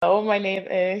Hello, my name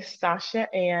is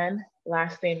Sasha and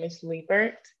last name is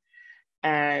Liebert.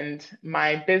 And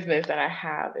my business that I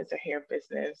have is a hair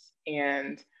business.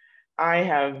 And I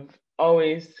have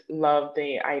always loved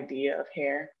the idea of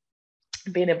hair,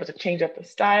 being able to change up the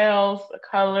styles, the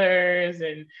colors,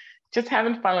 and just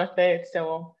having fun with it.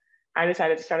 So I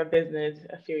decided to start a business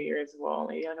a few years, well,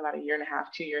 maybe like about a year and a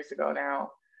half, 2 years ago now,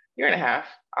 year and a half,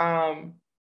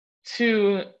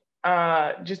 to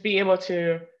just be able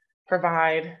to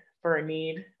provide for a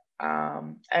need,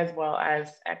 as well as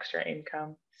extra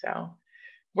income. So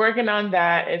working on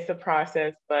that is a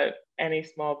process, but any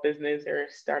small business or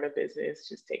start a business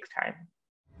just takes time.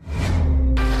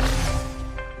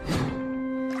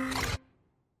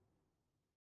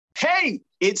 Hey,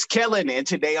 it's Kellen, and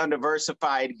today on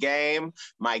Diversified Game,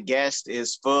 my guest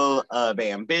is full of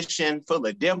ambition, full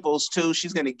of dimples too.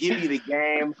 She's going to give you the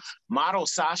game. Model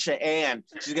Sasha Ann.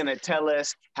 She's going to tell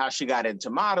us how she got into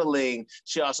modeling.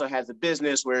 She also has a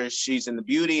business where she's in the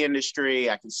beauty industry.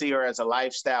 I can see her as a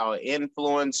lifestyle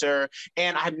influencer.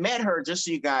 And I met her, just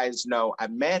so you guys know, I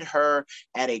met her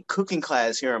at a cooking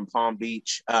class here in Palm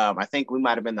Beach. I think we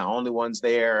might have been the only ones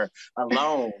there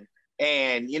alone.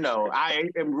 And, I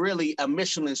am really a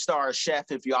Michelin star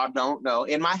chef, if y'all don't know.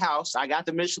 In my house, I got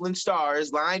the Michelin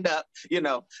stars lined up,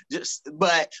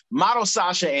 but model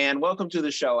Sasha Ann, welcome to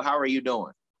the show. How are you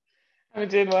doing? I'm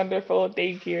doing wonderful.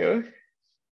 Thank you.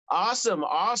 Awesome,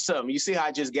 awesome. You see how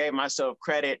I just gave myself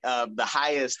credit of the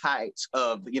highest heights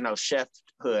of, chefhood.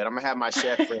 I'm gonna have my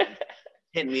chef friend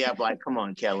hitting me up like, come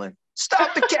on, Kellen,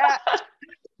 stop the cat.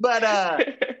 But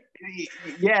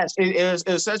yes, it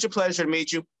was such a pleasure to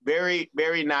meet you. Very,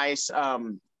 very nice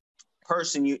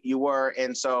person you were.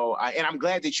 And so and I'm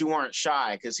glad that you weren't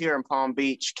shy, because here in Palm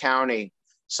Beach County,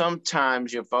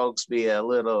 sometimes your folks be a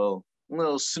little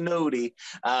snooty,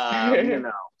 But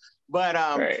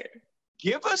Right.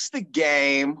 give us the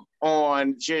game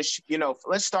on just,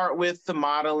 let's start with the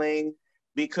modeling,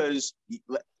 because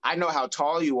I know how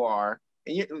tall you are.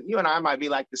 And you and I might be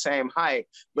like the same height,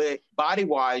 but body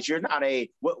wise, you're not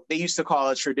what they used to call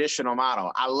a traditional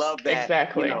model. I love that,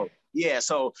 Exactly. yeah.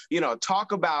 So,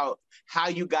 talk about how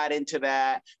you got into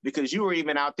that, because you were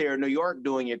even out there in New York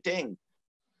doing your thing.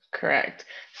 Correct.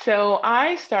 So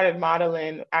I started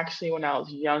modeling actually when I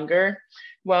was younger.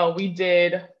 Well,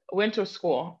 went to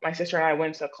school. My sister and I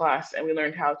went to a class and we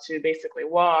learned how to basically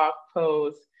walk,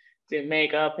 pose, do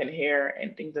makeup and hair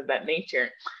and things of that nature.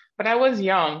 But I was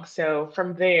young, so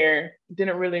from there,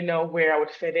 didn't really know where I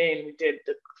would fit in. We did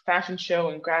the fashion show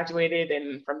and graduated,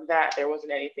 and from that, there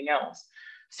wasn't anything else.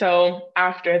 So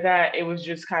after that, it was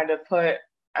just kind of put,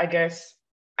 I guess,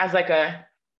 as like a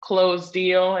closed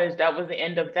deal, as that was the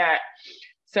end of that.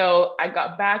 So I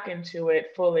got back into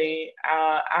it fully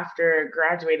after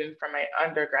graduating from my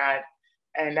undergrad,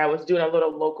 and I was doing a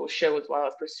little local show as well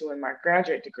as pursuing my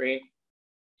graduate degree.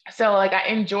 So like I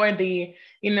enjoyed the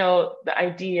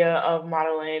idea of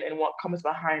modeling and what comes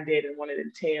behind it and what it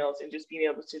entails, and just being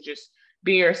able to just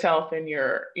be yourself in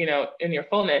your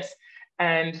fullness.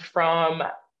 And from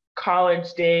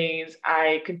college days,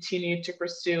 I continued to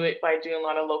pursue it by doing a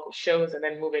lot of local shows and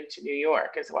then moving to New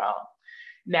York as well.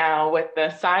 Now, with the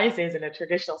sizes and the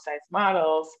traditional size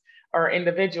models or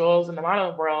individuals in the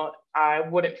modeling world, I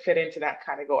wouldn't fit into that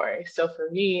category. So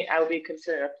for me, I would be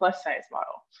considered a plus size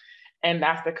model. And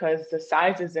that's because the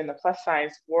sizes in the plus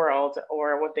size world,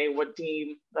 or what they would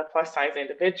deem the plus size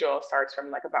individual, starts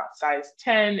from like about size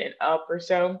 10 and up or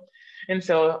so. And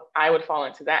so I would fall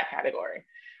into that category.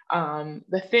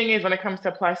 The thing is, when it comes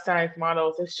to plus size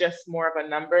models, it's just more of a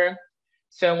number.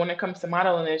 So when it comes to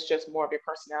modeling, it's just more of your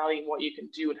personality and what you can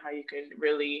do and how you can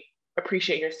really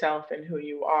appreciate yourself and who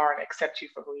you are and accept you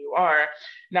for who you are.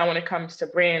 Now, when it comes to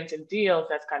brands and deals,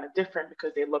 that's kind of different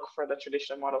because they look for the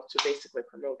traditional model to basically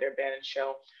promote their brand and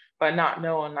show, but not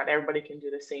knowing not everybody can do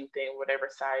the same thing, whatever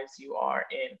size you are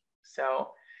in.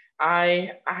 So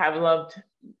I have loved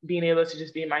being able to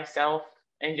just be myself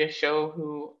and just show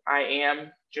who I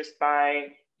am just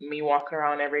by me walking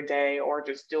around every day or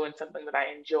just doing something that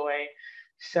I enjoy.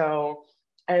 So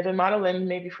I've been modeling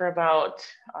maybe for about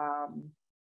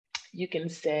you can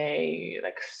say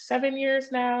like 7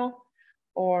 years now,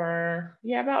 or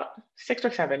yeah, about 6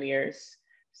 or 7 years.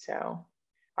 So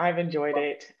I've enjoyed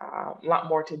it. A lot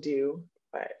more to do,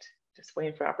 but just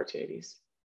waiting for opportunities.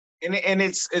 And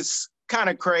it's kind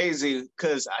of crazy,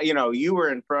 because you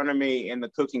were in front of me in the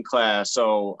cooking class,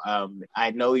 so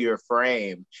I know your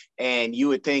frame. And you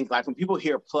would think, like, when people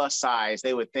hear plus size,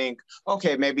 they would think,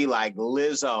 okay, maybe like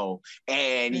Lizzo.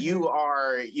 And Hmm. you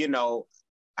are,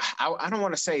 I don't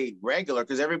want to say regular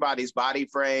because everybody's body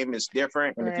frame is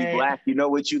different, and if you Right. black, you know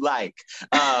what you like.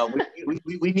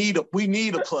 We need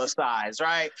a plus size,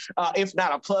 right? If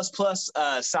not a plus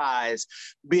size,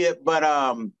 be it.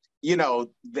 But you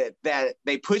know that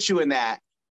they put you in that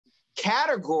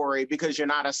category because you're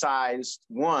not a size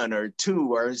 1 or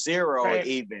 2 or 0 Right.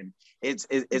 even.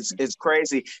 It's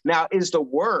crazy. Now, is the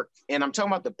work, and I'm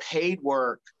talking about the paid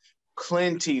work,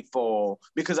 plentiful?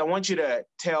 Because I want you to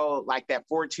tell like that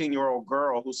 14-year-old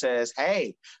girl who says,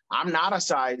 hey, I'm not a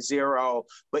size 0,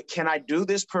 but can I do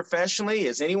this professionally?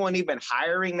 Is anyone even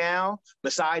hiring now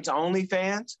besides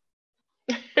OnlyFans?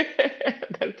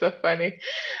 That's so funny.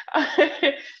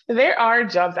 There are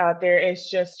jobs out there. It's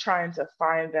just trying to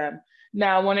find them.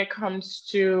 Now, when it comes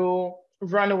to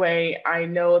runway, I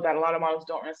know that a lot of models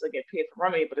don't necessarily get paid for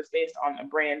runway, but it's based on a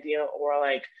brand deal or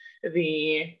like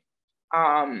the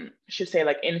should say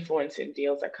like influencing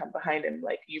deals that come behind them.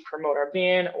 Like you promote our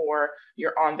band or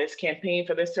you're on this campaign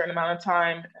for this certain amount of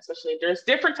time. Especially there's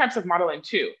different types of modeling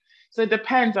too. So it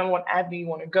depends on what avenue you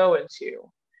want to go into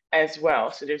as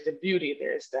well. So there's the beauty,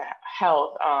 there's the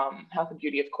health and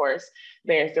beauty, of course.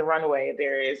 There's the runway,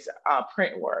 there is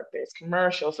print work, there's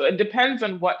commercial. So it depends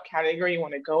on what category you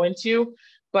want to go into.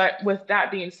 But with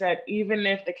that being said, even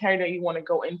if the category you want to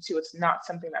go into, it's not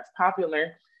something that's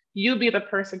popular, you be the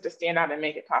person to stand out and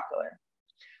make it popular.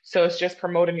 So it's just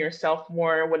promoting yourself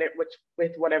more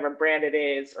with whatever brand it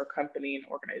is or company and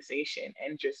organization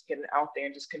and just get it out there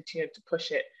and just continue to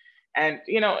push it. And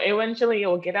eventually it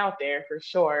will get out there for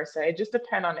sure. So it just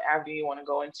depends on the avenue you want to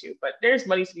go into. But there's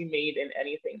money to be made in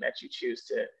anything that you choose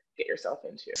to get yourself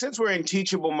into. Since we're in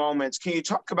teachable moments, can you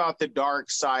talk about the dark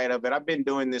side of it? I've been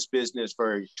doing this business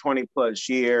for 20 plus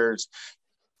years,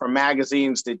 from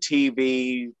magazines to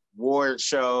TV, award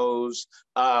shows.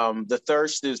 The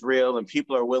thirst is real and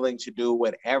people are willing to do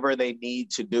whatever they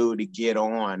need to do to get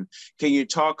on. Can you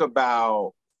talk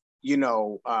about,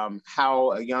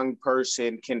 how a young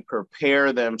person can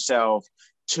prepare themselves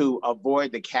to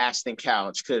avoid the casting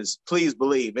couch? Because please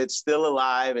believe it's still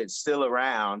alive, it's still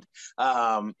around.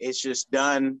 It's just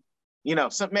done,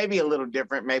 so maybe a little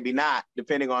different, maybe not,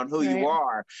 depending on who you Right.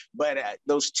 are. But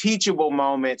those teachable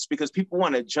moments, because people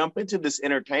want to jump into this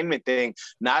entertainment thing,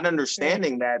 not Right.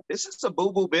 understanding that this is a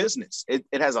boo-boo business. It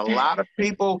has a lot of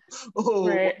people who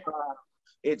Right.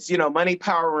 it's, money,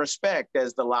 power, respect,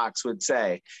 as the locks would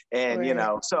say. And,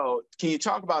 Right. so can you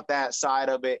talk about that side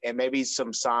of it and maybe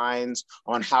some signs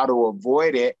on how to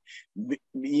avoid it?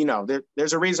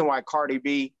 There's a reason why Cardi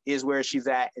B is where she's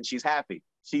at and she's happy.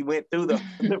 She went through the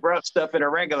rough stuff in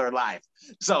her regular life.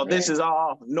 So this Right. is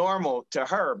all normal to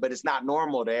her, but it's not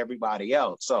normal to everybody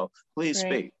else. So please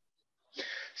Right. speak.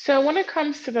 So when it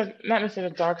comes to the not necessarily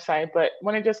the dark side, but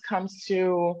when it just comes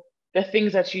to the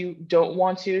things that you don't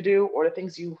want to do or the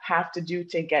things you have to do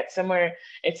to get somewhere,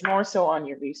 it's more so on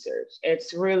your research.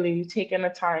 It's really taking the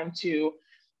time to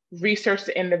research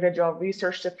the individual,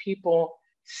 research the people,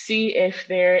 see if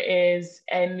there is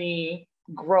any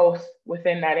growth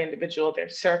within that individual, their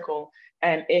circle,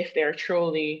 and if they're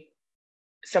truly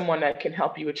someone that can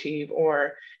help you achieve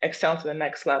or excel to the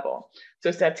next level. So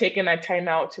instead of taking that time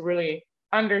out to really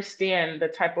understand the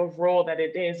type of role that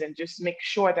it is and just make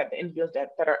sure that the individuals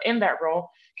that are in that role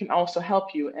can also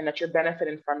help you and that you're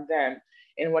benefiting from them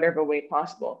in whatever way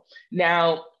possible.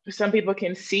 Now, some people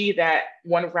can see that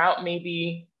one route may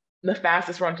be the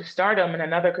fastest run to stardom and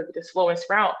another could be the slowest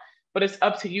route, but it's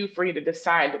up to you for you to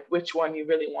decide which one you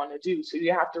really want to do. So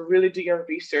you have to really do your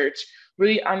research,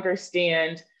 really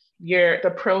understand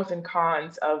the pros and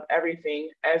cons of everything,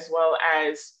 as well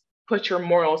as put your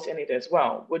morals in it as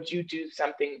well. Would you do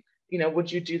something,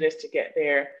 would you do this to get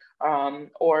there?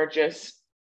 Or just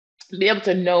be able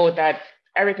to know that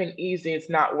everything easy is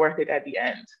not worth it at the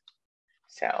end.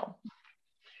 So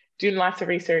doing lots of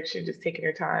research and just taking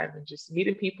your time and just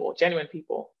meeting people, genuine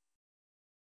people.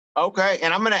 Okay,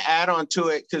 and I'm going to add on to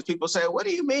it because people say, what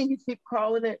do you mean you keep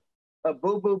calling it a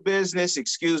boo-boo business?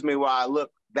 Excuse me while I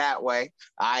look that way.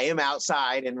 I am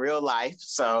outside in real life,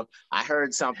 so I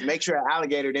heard something. Make sure an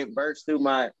alligator didn't burst through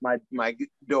my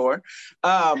door.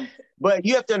 But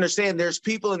you have to understand there's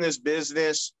people in this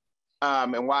business,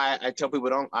 and why I tell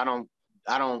people I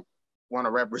don't want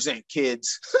to represent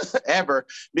kids ever,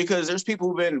 because there's people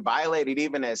who've been violated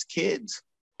even as kids.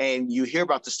 And you hear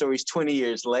about the stories 20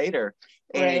 years later,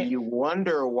 and Right, you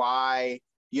wonder why,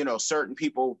 certain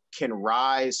people can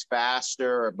rise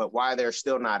faster, but why they're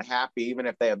still not happy, even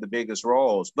if they have the biggest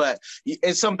roles. But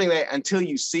it's something that until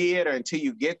you see it or until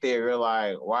you get there, you're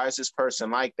like, why is this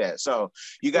person like that? So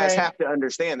you guys right, have to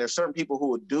understand there's certain people who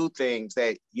will do things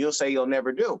that you'll say you'll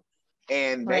never do.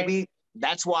 And right, maybe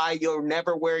that's why you're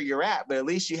never where you're at, but at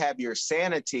least you have your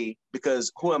sanity,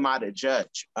 because who am I to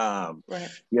judge? Right.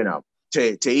 You know,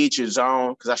 to each his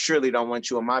own, because I surely don't want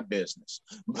you in my business.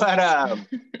 But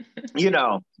you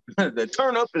know, the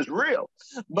turn up is real.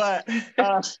 But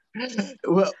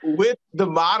with the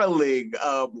modeling,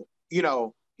 you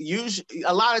know, usually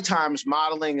a lot of times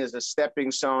modeling is a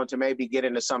stepping stone to maybe get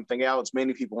into something else.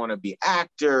 Many people want to be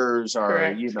actors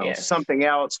or, you Correct. know, Yes. something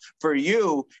else. For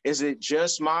you, is it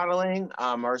just modeling,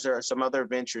 or is there some other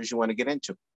ventures you want to get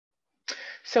into?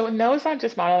 So no, it's not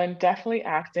just modeling, definitely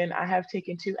acting. I have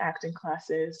taken two acting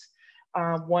classes,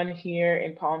 one here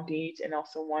in Palm Beach and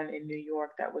also one in New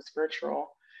York that was virtual.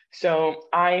 So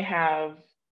I have,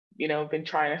 been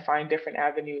trying to find different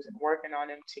avenues and working on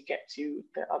them to get to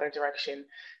the other direction.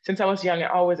 Since I was young, I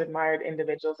always admired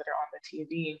individuals that are on the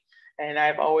TV. And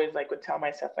I've always like would tell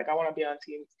myself like I want to be on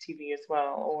TV as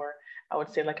well, or I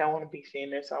would say like I want to be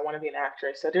famous, or I want to be an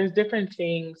actress. So there's different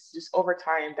things just over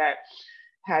time that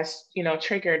has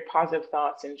triggered positive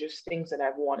thoughts and just things that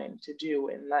I've wanted to do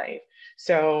in life.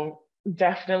 So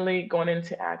definitely going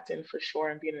into acting for sure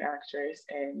and being an actress,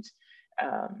 and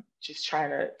just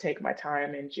trying to take my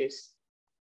time and just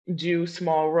do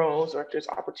small roles, or if there's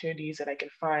opportunities that I can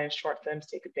find short films,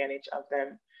 take advantage of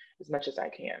them as much as I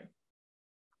can.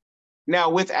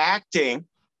 Now, with acting,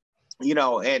 you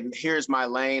know, and here's my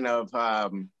lane of I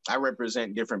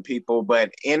represent different people,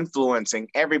 but influencing,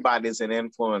 everybody's an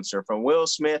influencer. From Will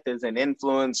Smith is an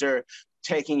influencer,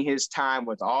 taking his time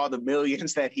with all the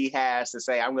millions that he has to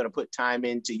say, I'm going to put time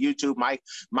into YouTube.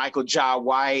 Michael Ja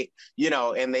White, you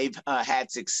know, and they've had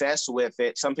success with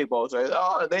it. Some people say,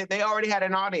 oh, they already had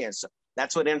an audience.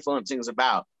 That's what influencing is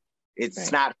about. It's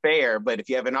Right. not fair, but if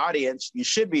you have an audience, you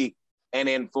should be an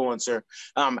influencer.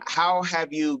 How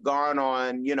have you gone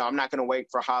on? You know, I'm not going to wait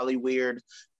for Hollyweird,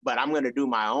 but I'm going to do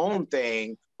my own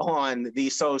thing on the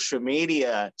social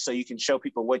media so you can show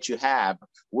people what you have.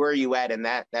 Where are you at in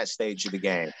that stage of the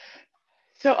game?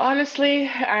 So honestly,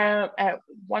 at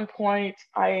one point,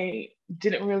 I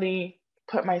didn't really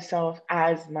put myself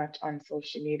as much on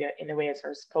social media in a way as I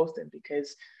was posting,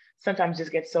 because sometimes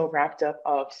just get so wrapped up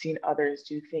of seeing others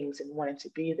do things and wanting to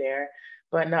be there,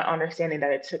 but not understanding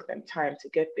that it took them time to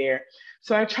get there.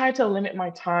 So I tried to limit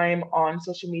my time on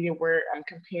social media where I'm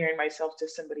comparing myself to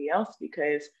somebody else,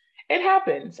 because it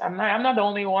happens. I'm not the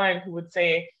only one who would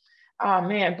say, oh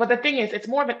man. But the thing is, it's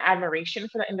more of an admiration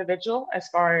for the individual as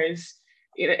far as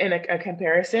in a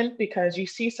comparison, because you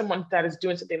see someone that is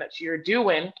doing something that you're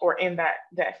doing or in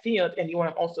that field, and you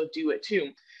want to also do it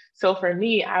too. So for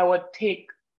me, I would take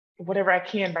whatever I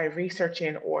can by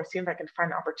researching or seeing if I can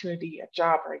find an opportunity, a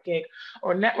job or a gig,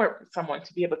 or network with someone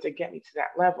to be able to get me to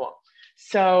that level.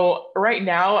 So right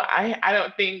now, I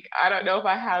don't know if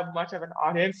I have much of an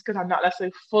audience, because I'm not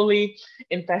necessarily fully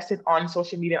invested on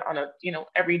social media on a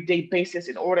everyday basis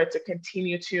in order to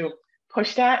continue to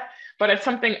push that. But it's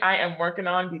something I am working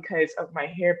on because of my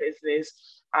hair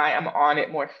business. I am on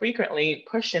it more frequently,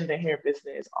 pushing the hair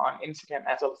business on Instagram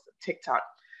as well as TikTok.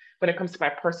 When it comes to my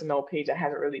personal page, I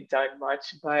haven't really done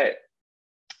much, but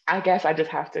I guess I just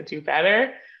have to do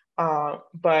better.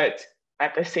 But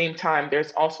at the same time,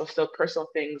 there's also still personal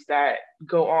things that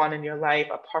go on in your life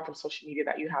apart from social media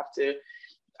that you have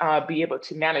to be able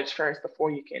to manage first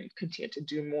before you can continue to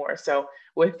do more. So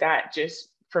with that, just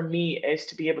for me is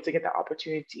to be able to get the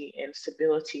opportunity and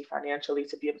stability financially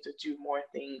to be able to do more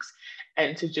things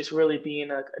and to just really be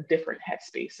in a different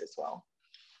headspace as well.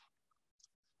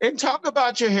 And talk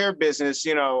about your hair business,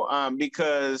 you know,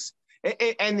 because,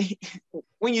 and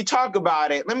when you talk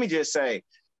about it, let me just say,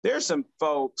 there's some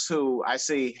folks who I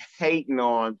see hating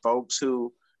on folks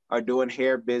who are doing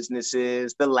hair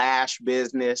businesses, the lash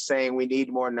business, saying we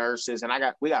need more nurses. And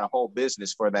we got a whole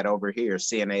business for that over here,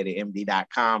 CNA to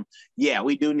MD.com. Yeah,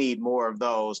 we do need more of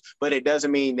those, but it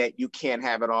doesn't mean that you can't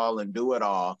have it all and do it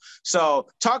all. So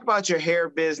talk about your hair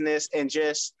business and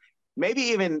just maybe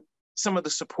even some of the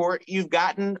support you've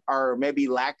gotten or maybe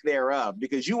lack thereof,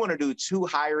 because you want to do two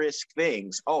high risk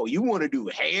things. Oh, you want to do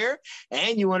hair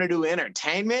and you want to do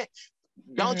entertainment.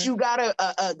 Don't Mm-hmm. you got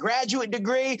a graduate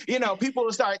degree? You know, people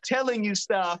will start telling you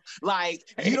stuff like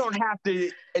you Right. don't have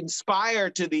to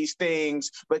inspire to these things,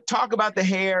 but talk about the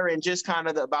hair and just kind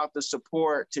of about the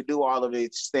support to do all of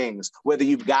these things, whether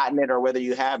you've gotten it or whether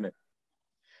you haven't.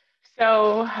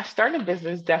 So starting a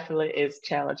business definitely is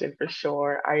challenging for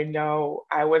sure. I know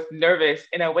I was nervous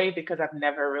in a way because I've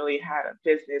never really had a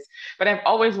business, but I've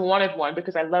always wanted one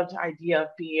because I love the idea of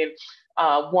being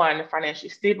one, financially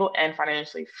stable and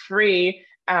financially free.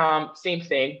 Same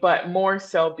thing, but more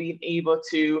so being able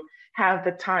to have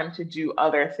the time to do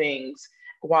other things.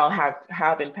 while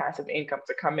having passive income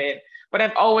to come in. But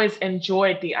I've always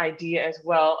enjoyed the idea as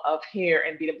well of hair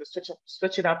and being able to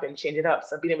switch it up and change it up.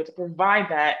 So being able to provide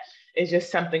that is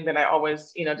just something that I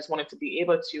always, just wanted to be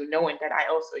able to, knowing that I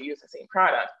also use the same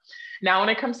product. Now, when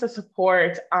it comes to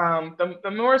support,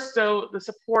 the more so the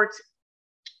support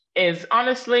is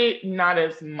honestly not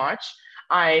as much.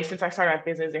 Since I started my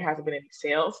business, there hasn't been any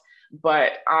sales,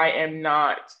 but I am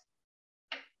not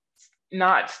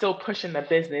still pushing the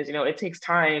business. It takes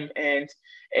time, and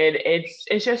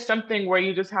it's just something where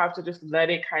you just have to just let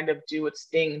it kind of do its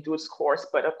thing, do its course,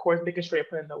 but of course making sure you're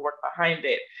putting the work behind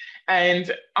it.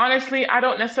 And honestly, I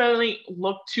don't necessarily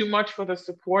look too much for the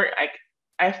support.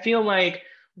 I feel like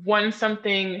when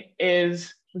something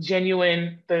is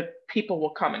genuine, the people will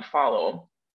come and follow.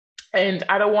 And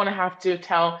I don't want to have to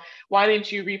tell, why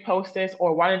didn't you repost this,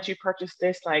 or why didn't you purchase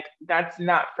this? Like, that's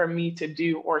not for me to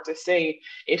do or to say.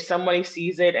 If somebody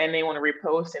sees it and they want to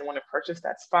repost and want to purchase,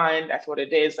 that's fine. That's what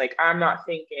it is. Like, I'm not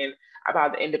thinking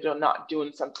about the individual not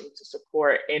doing something to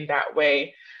support in that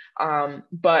way.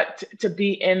 But to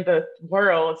be in the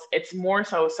world, it's more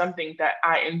so something that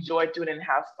I enjoy doing and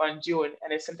have fun doing.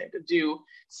 And it's something to do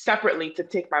separately to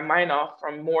take my mind off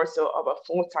from more so of a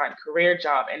full-time career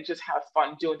job, and just have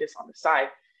fun doing this on the side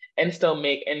and still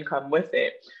make income with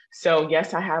it. So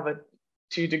yes, I have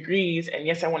 2 degrees, and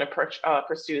yes, I want to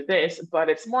pursue this, but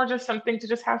it's more just something to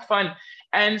just have fun.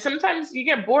 And sometimes you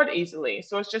get bored easily.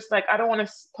 So it's just like, I don't want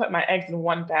to put my eggs in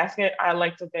one basket. I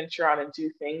like to venture out and do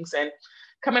things. And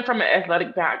coming from an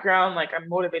athletic background, like, I'm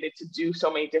motivated to do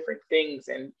so many different things,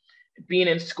 and being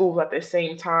in school at the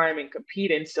same time and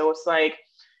competing. So it's like,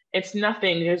 it's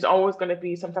nothing. There's always going to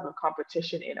be some type of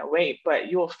competition in a way,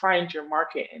 but you'll find your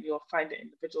market and you'll find the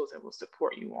individuals that will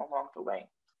support you along the way.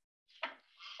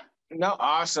 No,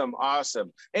 awesome.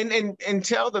 And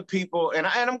tell the people, and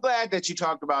I'm glad that you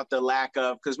talked about the lack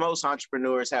of, because most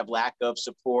entrepreneurs have lack of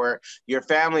support. Your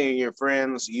family and your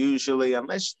friends usually,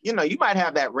 unless, you might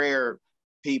have that rare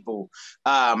people.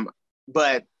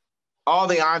 But all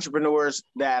the entrepreneurs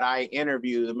that I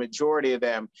interview, the majority of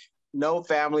them, no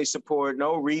family support,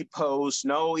 no reposts,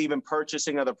 no even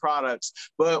purchasing of the products.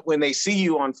 But when they see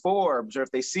you on Forbes, or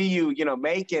if they see you,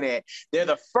 making it, they're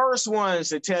the first ones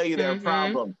to tell you their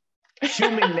problem.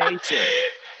 Human nature.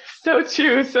 So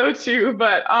true, so true.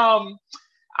 But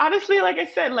honestly, like I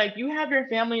said, like, you have your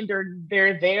family and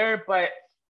they're there, but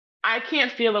I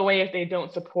can't feel away if they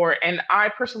don't support, and I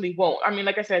personally won't. I mean,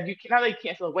 like I said, not that you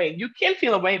can't feel away. You can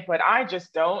feel away, but I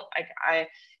just don't.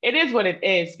 It is what it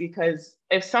is, because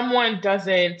if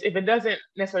it doesn't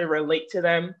necessarily relate to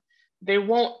them, they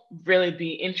won't really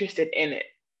be interested in it.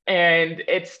 And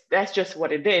that's just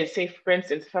what it is. Say, for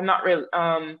instance,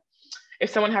 if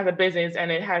someone has a business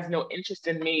and it has no interest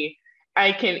in me,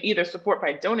 I can either support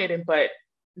by donating, but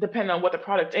depending on what the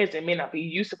product is, it may not be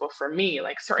usable for me.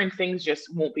 Like, certain things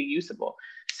just won't be usable.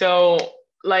 So,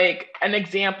 like, an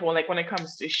example, like when it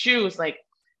comes to shoes, like,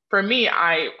 for me,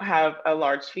 I have a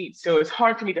large feet, so it's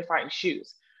hard for me to find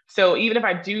shoes. So even if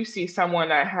I do see someone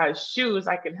that has shoes,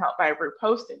 I can help by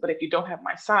reposting. But if you don't have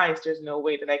my size, there's no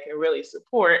way that I can really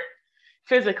support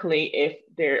physically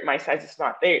if my size is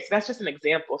not there. So that's just an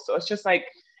example. So it's just like,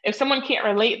 if someone can't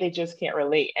relate, they just can't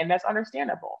relate, and that's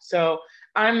understandable. So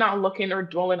I'm not looking or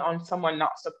dwelling on someone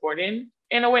not supporting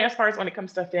in a way, as far as when it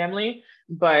comes to family.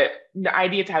 But the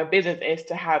idea to have a business is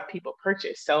to have people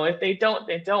purchase. So if they don't,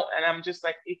 they don't. And I'm just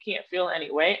like, you can't feel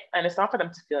anyway. And it's not for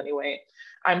them to feel anyway.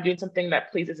 I'm doing something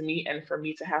that pleases me and for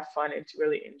me to have fun and to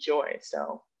really enjoy.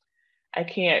 So I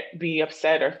can't be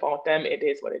upset or fault them. It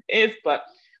is what it is. But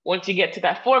once you get to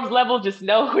that Forbes level, just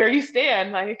know where you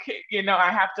stand. Like,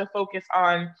 I have to focus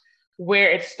on where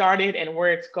it started and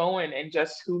where it's going, and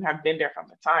just who have been there from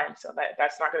the time. So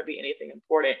that's not going to be anything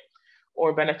important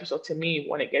or beneficial to me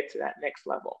when it gets to that next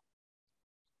level.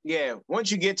 Yeah,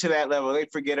 once you get to that level, they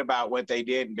forget about what they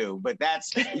didn't do. But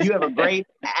you have a great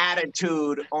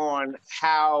attitude on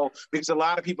how, because a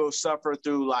lot of people suffer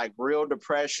through like real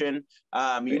depression.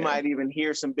 You might even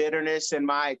hear some bitterness in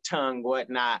my tongue,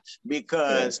 whatnot,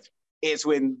 because it's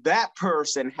when that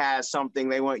person has something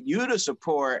they want you to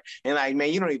support, and like,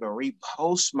 man, you don't even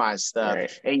repost my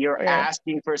stuff, and you're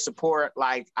asking for support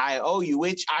like I owe you,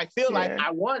 which I feel like I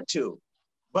want to.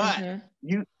 But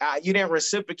you didn't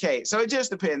reciprocate. So it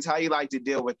just depends how you like to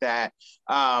deal with that.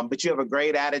 But you have a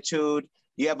great attitude.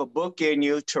 You have a book in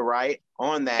you to write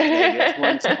on that,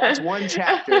 baby. That's one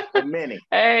chapter of many.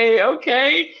 Hey,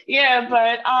 okay. Yeah,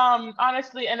 but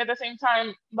honestly, and at the same time,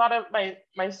 a lot of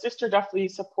my sister definitely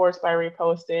supports by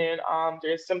reposting.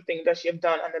 There's something that she have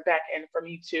done on the back end for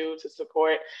me too to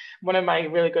support. One of my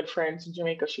really good friends in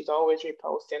Jamaica, she's always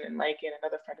reposting and liking.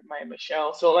 Another friend of mine,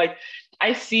 Michelle. So like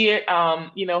I see it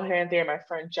here and there. My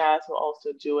friend Jazz will also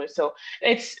do it. So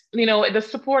it's, the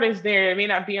support is there. It may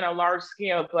not be on a large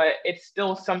scale, but it's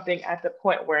still something at the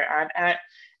point where I'm at.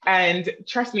 And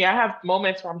trust me, I have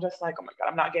moments where I'm just like, oh my God,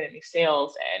 I'm not getting any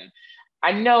sales. And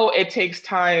I know it takes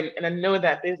time and I know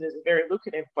that business is very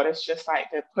lucrative, but it's just like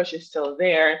the push is still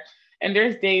there. And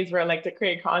there's days where like to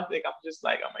create content, I'm just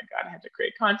like, oh my God, I have to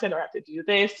create content or I have to do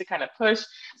this to kind of push.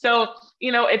 So,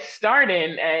 it's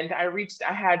starting and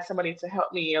I had somebody to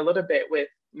help me a little bit with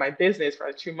my business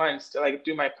for 2 months to like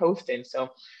do my posting.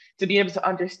 So to be able to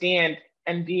understand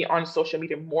and be on social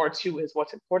media more too is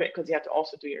what's important because you have to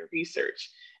also do your research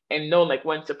and know like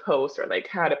when to post or like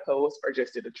how to post or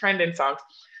just do the trending songs.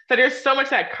 So there's so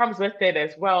much that comes with it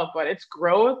as well, but it's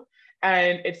growth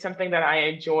and it's something that I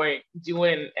enjoy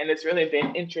doing and it's really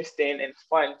been interesting and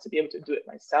fun to be able to do it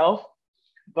myself.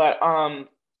 But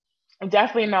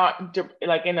definitely not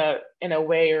like in a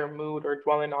way or mood or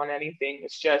dwelling on anything.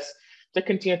 It's just to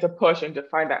continue to push and to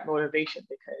find that motivation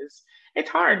because it's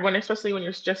hard especially when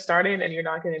you're just starting and you're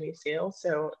not getting any sales.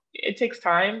 So it takes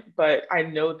time, but I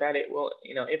know that it will,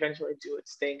 eventually do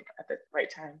its thing at the right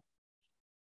time.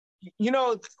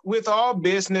 With all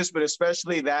business, but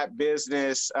especially that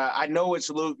business, I know it's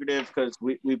lucrative because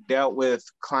we've dealt with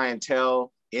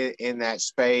clientele in that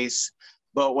space.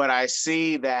 But what I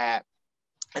see that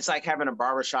it's like having a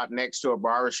barbershop next to a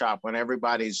barbershop when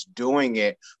everybody's doing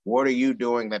it. What are you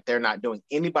doing that they're not doing?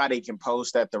 Anybody can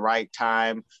post at the right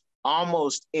time.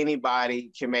 Almost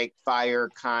anybody can make fire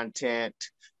content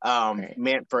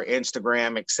meant for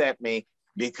Instagram, except me,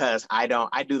 because I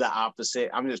do the opposite.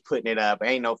 I'm just putting it up.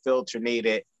 Ain't no filter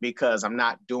needed because I'm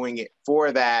not doing it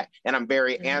for that. And I'm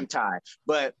very anti,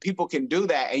 but people can do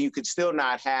that and you could still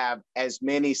not have as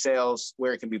many sales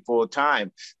where it can be full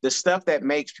time. The stuff that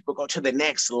makes people go to the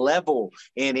next level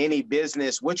in any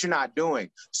business, what you're not doing.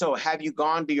 So have you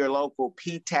gone to your local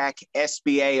PTAC,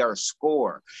 SBA, or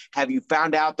SCORE? Have you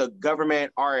found out the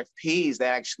government RFPs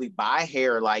that actually buy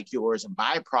hair like yours and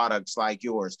buy products like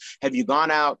yours? Have you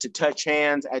gone out to touch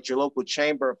hands at your local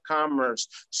chamber of commerce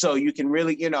so you can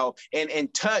really,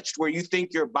 and touched where you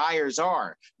think your buyers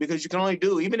are? Because you can only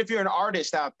do, even if you're an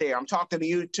artist out there, I'm talking to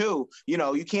you too,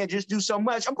 you can't just do so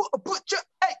much. Put your,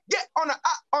 hey, get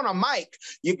on a mic.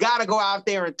 You got to go out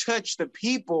there and touch the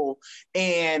people.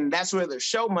 And that's where there's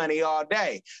show money all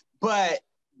day. But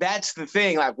that's the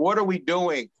thing. Like, what are we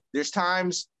doing? There's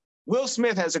times Will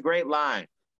Smith has a great line.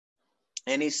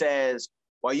 And he says,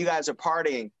 while you guys are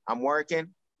partying, I'm working.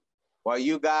 While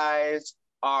you guys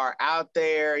are out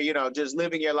there, just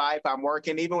living your life, I'm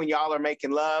working. Even when y'all are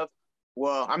making love,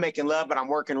 well, I'm making love, but I'm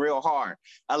working real hard.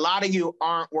 A lot of you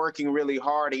aren't working really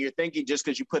hard and you're thinking just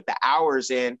because you put the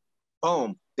hours in,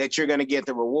 boom, that you're going to get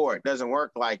the reward. It doesn't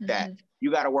work like that. You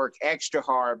got to work extra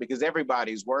hard because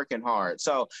everybody's working hard.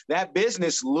 So that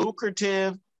business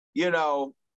lucrative,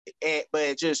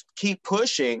 but just keep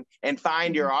pushing and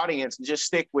find your audience and just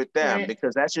stick with them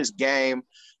because that's just game.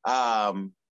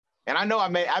 And I know I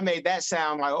made that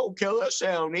sound like, oh, Killer, that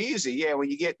sound easy. Yeah,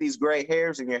 when you get these gray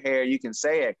hairs in your hair, you can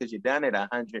say it because you've done it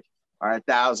 100 or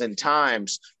 1,000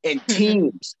 times. In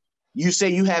teams, you say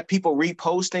you have people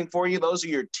reposting for you. Those are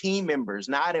your team members,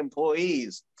 not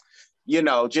employees.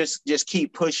 Just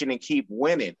keep pushing and keep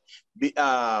winning,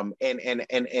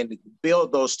 and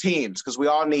build those teams because we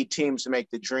all need teams to make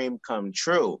the dream come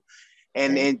true.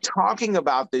 And in talking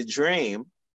about the dream,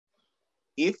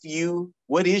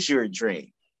 what is your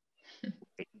dream?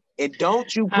 And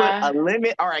don't you put a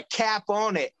limit or a cap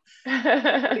on it.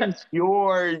 It's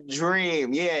your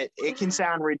dream. Yeah, it can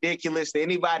sound ridiculous to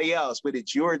anybody else, but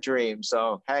it's your dream.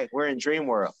 So, hey, we're in dream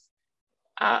world.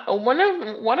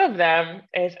 One of them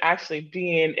is actually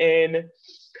being in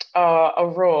a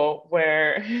role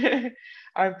where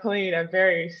I'm playing a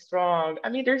very strong. I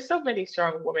mean, there's so many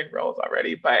strong women roles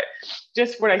already, but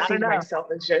just what I see for myself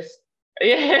is just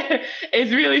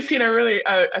it's really seeing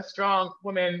a strong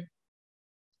woman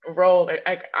role.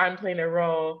 I'm playing a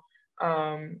role,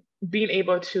 being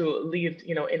able to lead,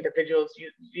 individuals.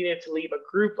 You need to lead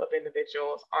a group of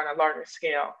individuals on a larger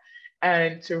scale,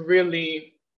 and to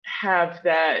really have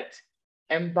that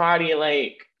embody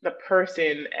like the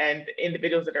person and the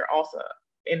individuals that are also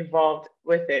involved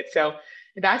with it. So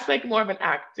that's like more of an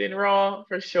acting role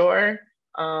for sure.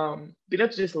 Being able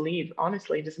to just lead,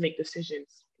 honestly, just make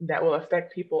decisions that will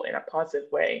affect people in a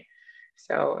positive way.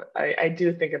 So I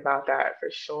do think about that for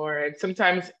sure. And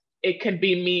sometimes it can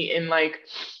be me in like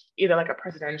either like a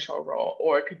presidential role,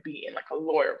 or it could be in like a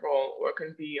lawyer role, or it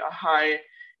could be a high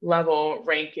level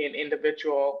ranking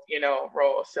individual,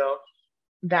 role. So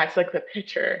that's like the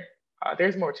picture.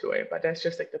 There's more to it, but that's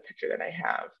just like the picture that I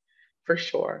have for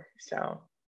sure. So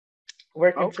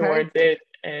working Okay. towards it,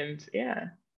 and yeah.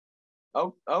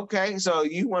 Oh, okay. So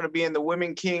you want to be in the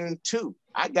Women King too?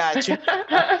 I got you.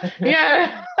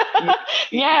 Yeah.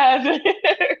 Yeah, Yes.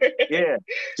 yeah.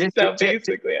 So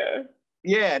basically, yeah.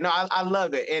 Yeah, no, I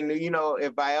love it. And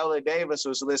if Viola Davis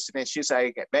was listening, she's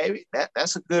like, baby,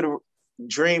 that's a good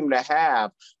dream to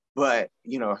have. But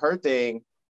her thing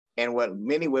and what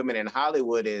many women in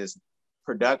Hollywood is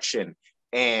production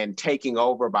and taking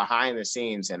over behind the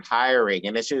scenes and hiring.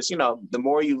 And it's just, the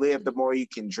more you live, the more you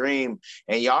can dream.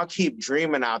 And y'all keep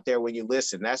dreaming out there when you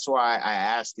listen. That's why I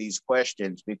ask these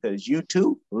questions, because you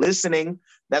too, listening,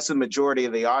 that's the majority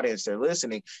of the audience. They're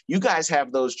listening. You guys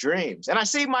have those dreams. And I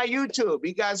see my YouTube.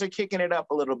 You guys are kicking it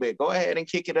up a little bit. Go ahead and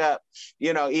kick it up,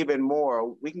 even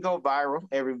more. We can go viral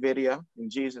every video in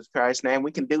Jesus Christ's name.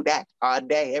 We can do that all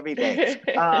day, every day.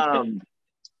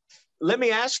 Let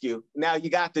me ask you, now you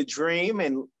got the dream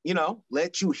and,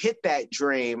 let you hit that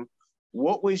dream.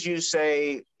 What would you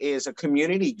say is a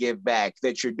community give back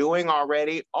that you're doing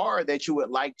already or that you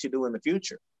would like to do in the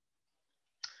future?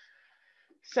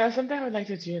 So something I would like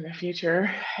to do in the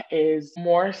future is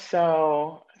more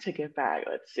so to give back.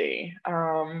 Let's see.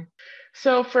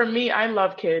 So for me, I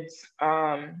love kids.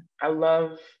 I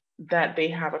love that they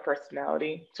have a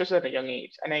personality, especially at a young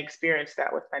age. And I experienced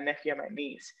that with my nephew and my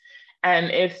niece.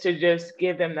 And it's to just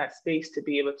give them that space to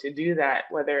be able to do that,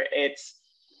 whether it's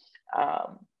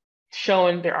um,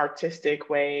 showing their artistic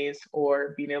ways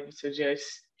or being able to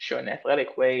just show in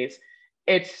athletic ways.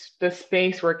 It's the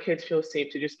space where kids feel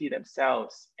safe to just be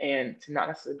themselves and to not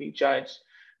necessarily be judged,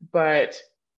 but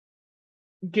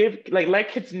give like let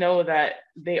kids know that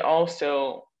they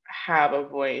also have a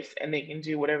voice and they can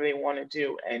do whatever they want to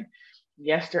do. And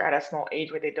yes, they're at a small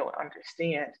age where they don't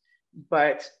understand,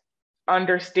 but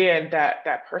understand that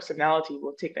that personality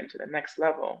will take them to the next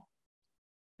level,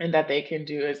 and that they can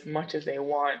do as much as they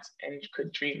want and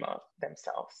could dream of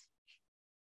themselves.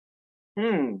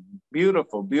 Hmm,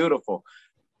 beautiful, beautiful.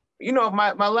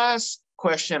 My last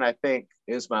question, I think,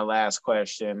 is my last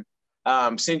question.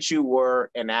 Since you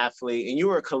were an athlete and you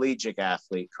were a collegiate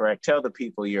athlete, correct? Tell the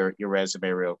people your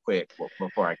resume real quick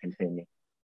before I continue.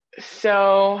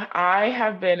 So I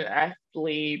have been an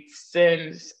athlete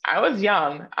since I was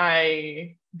young.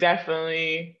 I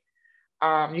definitely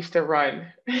used to run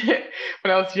when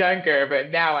I was younger, but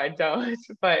now I don't.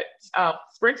 But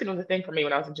sprinting was a thing for me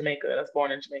when I was in Jamaica. I was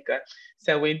born in Jamaica.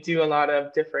 So we do a lot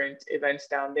of different events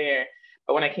down there.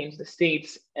 But when I came to the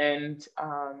States and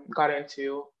got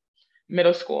into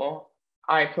middle school,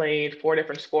 I played four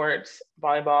different sports: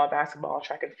 volleyball, basketball,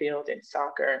 track and field, and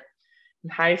soccer. In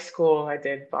high school, I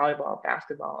did volleyball,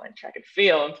 basketball, and track and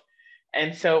field.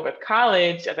 And so with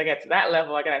college, as I get to that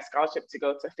level, I got a scholarship to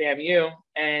go to FAMU,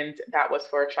 and that was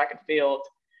for track and field.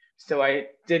 So I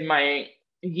did my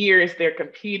years there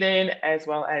competing, as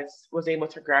well as was able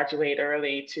to graduate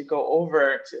early to go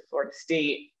over to Florida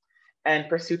State and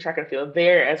pursue track and field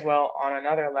there as well on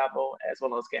another level, as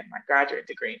well as get my graduate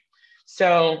degree.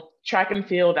 So track and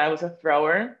field, I was a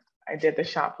thrower. I did the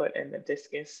shot put and the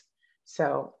discus.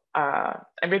 So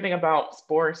everything about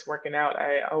sports, working out,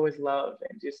 I always love,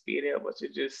 and just being able to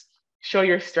just show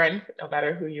your strength, no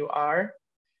matter who you are,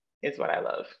 is what I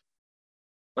love.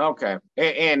 Okay,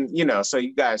 and so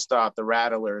you guys thought the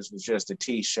Rattlers was just a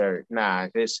T-shirt. Nah,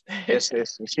 this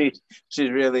she's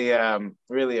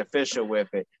really official with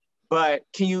it. But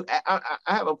can you? I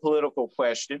have a political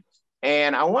question,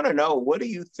 and I want to know, what do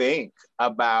you think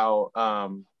about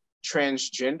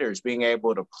transgenders being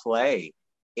able to play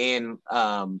in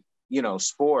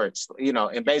sports?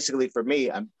 And basically for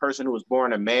me, I'm a person who was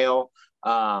born a male,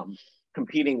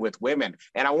 competing with women,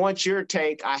 and I want your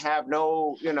take. I have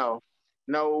nowhere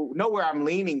I'm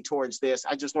leaning towards this.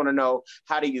 I just want to know,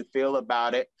 how do you feel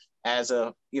about it as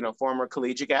a former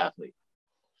collegiate athlete?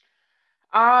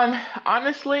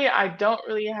 Honestly, I don't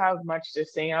really have much to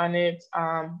say on it.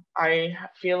 I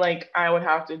feel like I would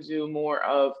have to do more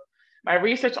of my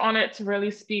research on it to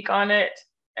really speak on it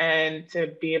and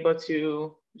to be able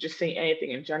to just say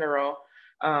anything in general.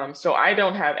 So I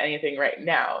don't have anything right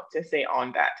now to say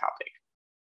on that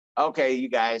Okay, you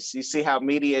guys, you see how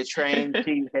media trained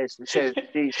she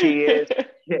is.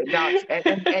 Yeah, no,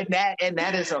 and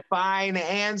that is a fine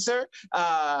answer.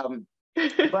 topic.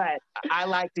 But I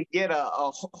like to get a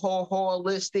whole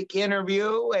holistic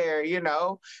interview where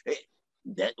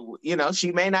that, you know,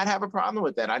 she may not have a problem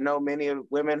with that. I know many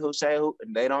women who say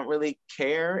they don't really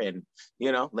care, and,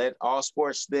 you know, let all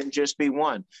sports then just be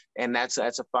one. And that's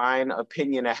a fine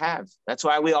opinion to have. That's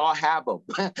why we all have them.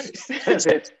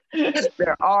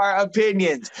 There are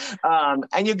opinions.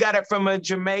 And you got it from a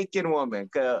Jamaican woman.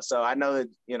 So I know that,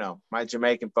 you know, my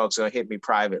Jamaican folks will hit me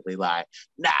privately like,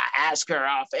 nah, ask her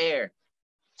off air.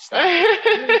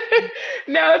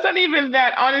 No, it's not even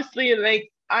that. Honestly,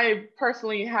 like I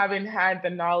personally haven't had the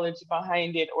knowledge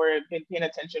behind it or been paying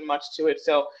attention much to it.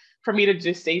 So for me to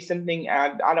just say something,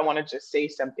 I don't want to just say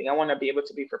something. I want to be able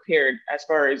to be prepared as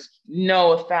far as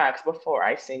know facts before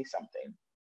I say something.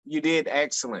 You did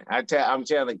excellent. I'm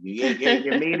telling you,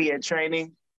 your media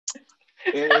training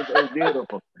is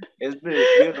beautiful. It's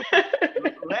beautiful.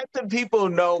 Let the people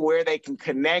know where they can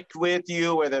connect with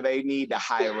you, whether they need to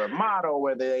hire a model,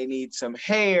 whether they need some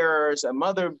hair, some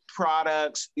other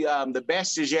products. The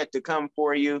best is yet to come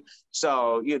for you.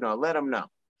 So, you know, let them know.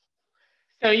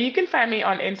 So you can find me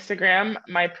on Instagram.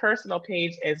 My personal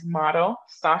page is model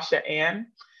Sasha Ann.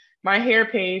 My hair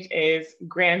page is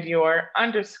grandeur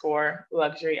underscore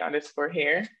luxury underscore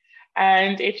hair.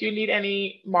 And if you need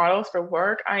any models for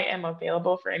work, I am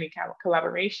available for any kind of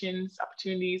collaborations,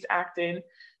 opportunities, acting.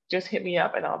 Just hit me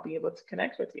up and I'll be able to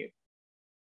connect with you.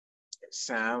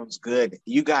 Sounds good.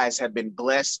 You guys have been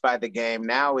blessed by the game.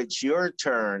 Now it's your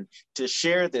turn to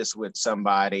share this with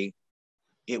somebody.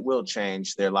 It will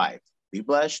change their life. Be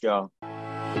blessed, y'all.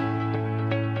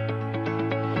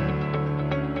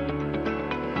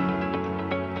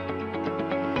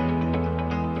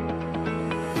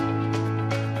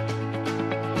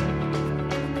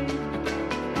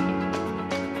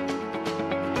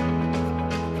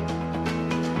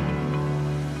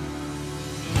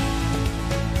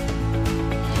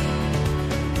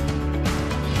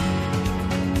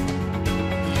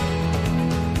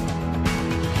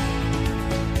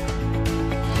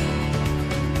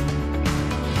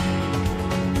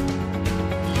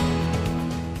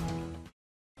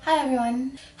 Hi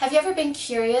everyone. Have you ever been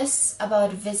curious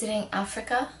about visiting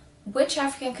Africa? Which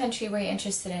African country were you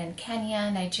interested in?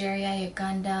 Kenya, Nigeria,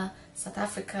 Uganda, South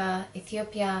Africa,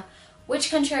 Ethiopia?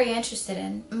 Which country are you interested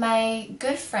in? My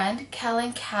good friend,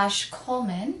 Kellen Cash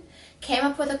Coleman, came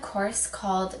up with a course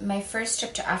called My First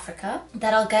Trip to Africa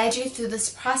that'll guide you through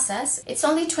this process. It's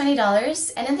only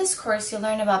 $20, and in this course you'll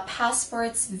learn about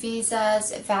passports,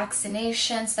 visas,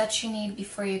 vaccinations that you need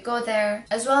before you go there,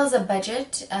 as well as a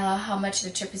budget, how much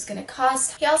the trip is going to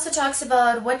cost. He also talks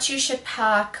about what you should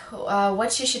pack,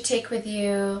 what you should take with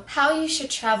you, how you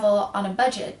should travel on a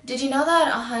budget. Did you know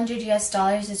that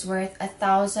 $100 is worth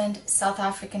 1,000 South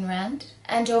African rand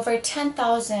and over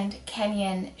 10,000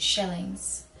 Kenyan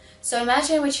shillings? So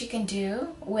imagine what you can do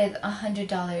with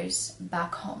 $100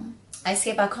 back home. I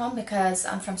say back home because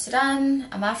I'm from Sudan,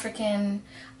 I'm African,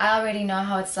 I already know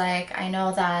how it's like. I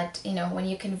know that, you know, when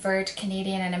you convert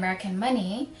Canadian and American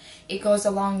money, it goes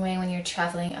a long way when you're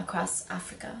traveling across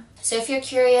Africa. So if you're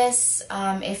curious,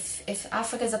 if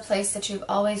Africa is a place that you've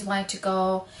always wanted to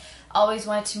go, always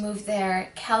wanted to move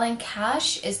there, Kellen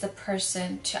Cash is the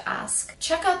person to ask.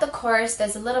 Check out the course.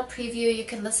 There's a little preview you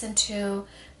can listen to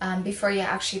before you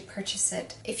actually purchase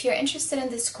it. If you're interested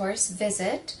in this course,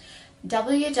 visit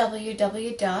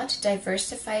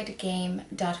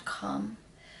www.diversifiedgame.com.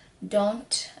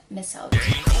 Don't miss out.